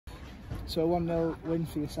So a 1-0 win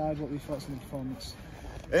for your side. What were your thoughts on the performance?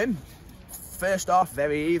 First off,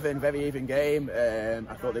 very even game.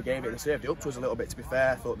 I thought they served it up to us a little bit, to be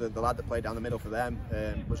fair. I thought the lad that played down the middle for them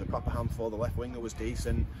was a proper handful. The left winger was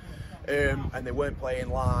decent. And they weren't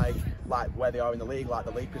playing like where they are in the league, like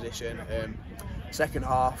the league position. Second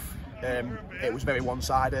half, it was very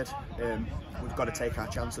one-sided. We've got to take our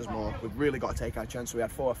chances more. We've really got to take our chances. We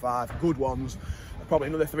had 4 or 5 good ones, probably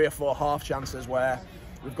another 3 or 4 half chances where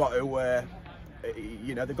we've got to,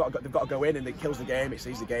 you know, they've got to go in, and it kills the game. It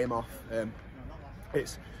sees the game off.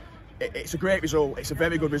 It's a great result. It's a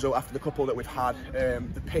very good result after the couple that we've had.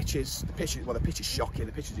 The pitch is shocking.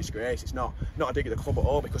 The pitch is a disgrace. It's not a dig at the club at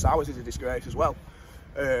all, because ours is a disgrace as well.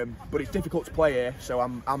 But it's difficult to play here, so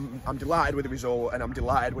I'm delighted with the result, and I'm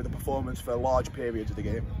delighted with the performance for large periods of the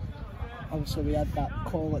game. Obviously, we had that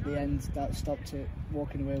call at the end that stopped it,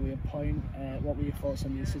 walking away with a point. What were your thoughts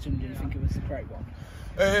on the decision? Do you think it was the correct one?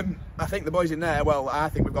 I think the boys in there, well, I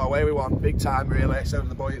think we've got away with one big time, really. So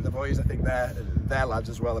the boys, I think their lads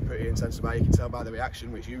as well are pretty insensitive. You can tell by the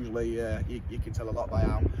reaction, which usually you can tell a lot by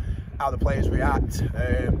how the players react.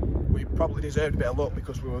 We probably deserved a bit of luck,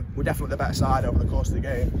 because we're definitely the better side over the course of the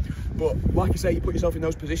game. But like I say, you put yourself in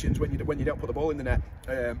those positions when you don't put the ball in the net.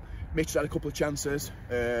 Mitch had a couple of chances.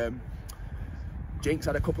 Jinx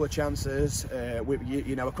had a couple of chances.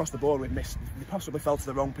 You know, across the board we've missed. We possibly fell to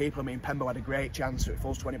the wrong people. I mean, Pembo had a great chance. So if it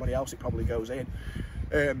falls to anybody else, it probably goes in.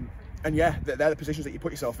 And yeah, they're the positions that you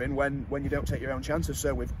put yourself in when you don't take your own chances.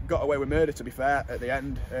 So we've got away with murder, to be fair, at the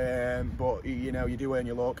end. But you know, you do earn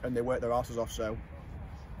your luck, and they work their arses off. So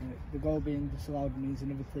the goal being disallowed means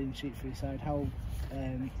another clean sheet for your side. How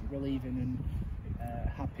relieving and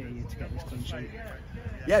happy are you to get this clean sheet?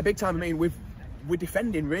 Yeah, big time. I mean, we're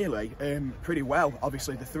defending really pretty well.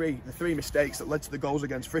 Obviously, the three mistakes that led to the goals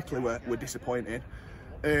against Frickley were disappointing.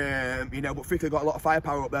 You know, but Frickley got a lot of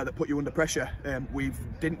firepower up there that put you under pressure. We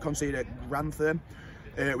didn't concede at Grantham.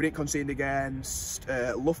 We didn't concede against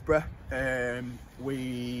Loughborough.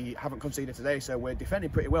 We haven't conceded today, so we're defending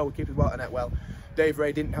pretty well. We're keeping the ball at net well. Dave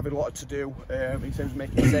Ray didn't have a lot to do in terms of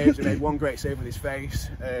making saves. He made one great save with his face.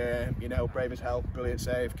 You know, brave as hell, brilliant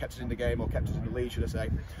save, kept us in the game, or kept us in the lead, should I say.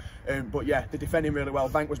 But yeah, they're defending really well.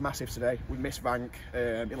 Vank was massive today. We missed Vank.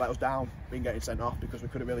 He let us down, being getting sent off, because we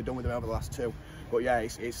could have really done with him over the last 2. But yeah,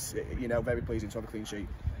 it's you know, very pleasing to have a clean sheet.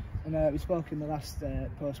 And we spoke in the last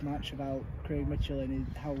post-match about Craig Mitchell and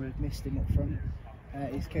how we've missed him up front.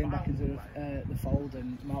 He's came back into the fold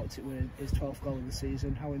and marked it with his 12th goal of the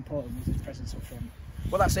season. How important was his presence up front?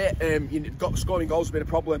 Well, that's it. Scoring goals has been a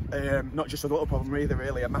problem, not just a little problem either,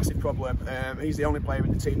 really, a massive problem. He's the only player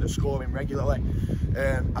in the team that's scoring regularly.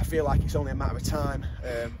 I feel like it's only a matter of time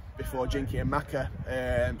before Jinky and Macca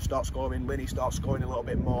start scoring. Linney starts scoring a little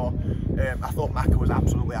bit more. I thought Macca was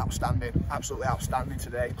absolutely outstanding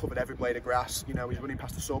today. Covered every blade of grass. You know, he's running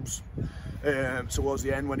past the subs towards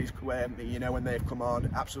the end when they've come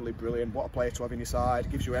on. Absolutely brilliant. What a player to have in your side.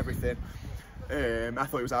 Gives you everything. I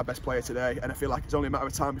thought he was our best player today, and I feel like it's only a matter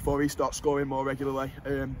of time before he starts scoring more regularly.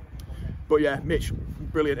 But yeah, Mitch,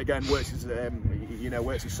 brilliant again. Works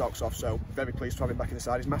his socks off. So very pleased to have him back in the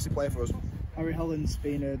side. He's a massive player for us. Harry Holland's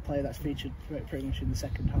been a player that's featured pretty much in the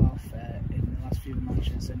second half in the last few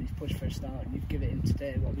matches, and he's pushed for a start. And you've given it him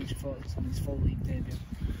today. What was your thoughts on his full league debut?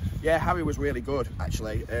 Yeah, Harry was really good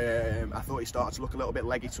actually. I thought he started to look a little bit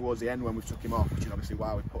leggy towards the end when we took him off, which is obviously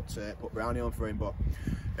why we put Brownie on for him. But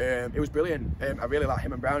it was brilliant. I really like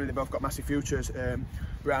him and Brownie. They both got massive futures.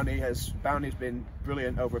 Brownie's been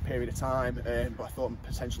brilliant over a period of time, but I thought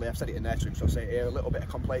potentially, I've said it in there to him, so I'll say it here, a little bit of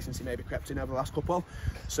complacency maybe crept in over the last couple.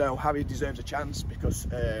 So Harry deserves a chance, because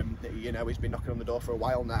you know, he's been knocking on the door for a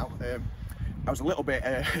while now. I was a little bit,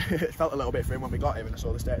 felt a little bit for him when we got him and I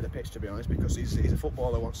saw the state of the pitch, to be honest, because he's a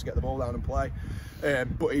footballer, wants to get the ball down and play.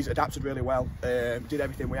 But he's adapted really well, did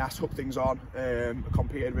everything we asked, hooked things on,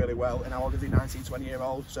 competed really well. And how old is he? 19,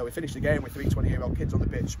 20-year-old. So we finished the game with 3 20-year-old kids on the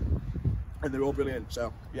pitch, and they're all brilliant.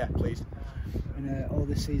 So yeah, pleased. And all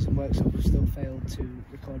this season works up, we've still failed to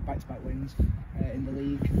record back-to-back wins in the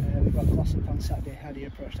league. We've got Glossop on Saturday. How do you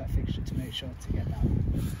approach that fixture to make sure to get that?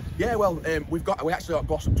 Yeah, well, we actually got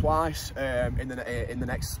Glossop twice in the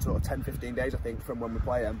next sort of 10-15 days, I think, from when we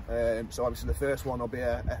play them. So obviously the first one will be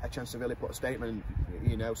a chance to really put a statement,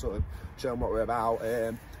 you know, sort of show them what we're about.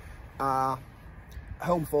 Our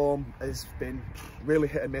home form has been really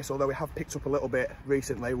hit and miss, although we have picked up a little bit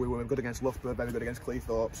recently. We were good against Loughborough, very good against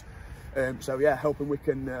Cleethorpes. So yeah, hoping we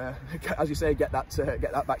can, as you say, get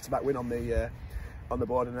that back-to-back win on the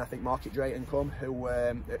board. And I think Market Drayton come, who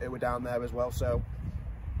were down there as well. So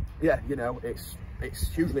yeah, you know, it's it's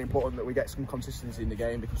hugely important that we get some consistency in the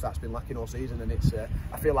game, because that's been lacking all season, and it's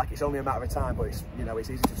I feel like it's only a matter of time, but it's, you know, it's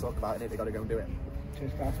easy to talk about, and they've got to go and do it.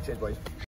 Cheers, guys. Cheers, boys.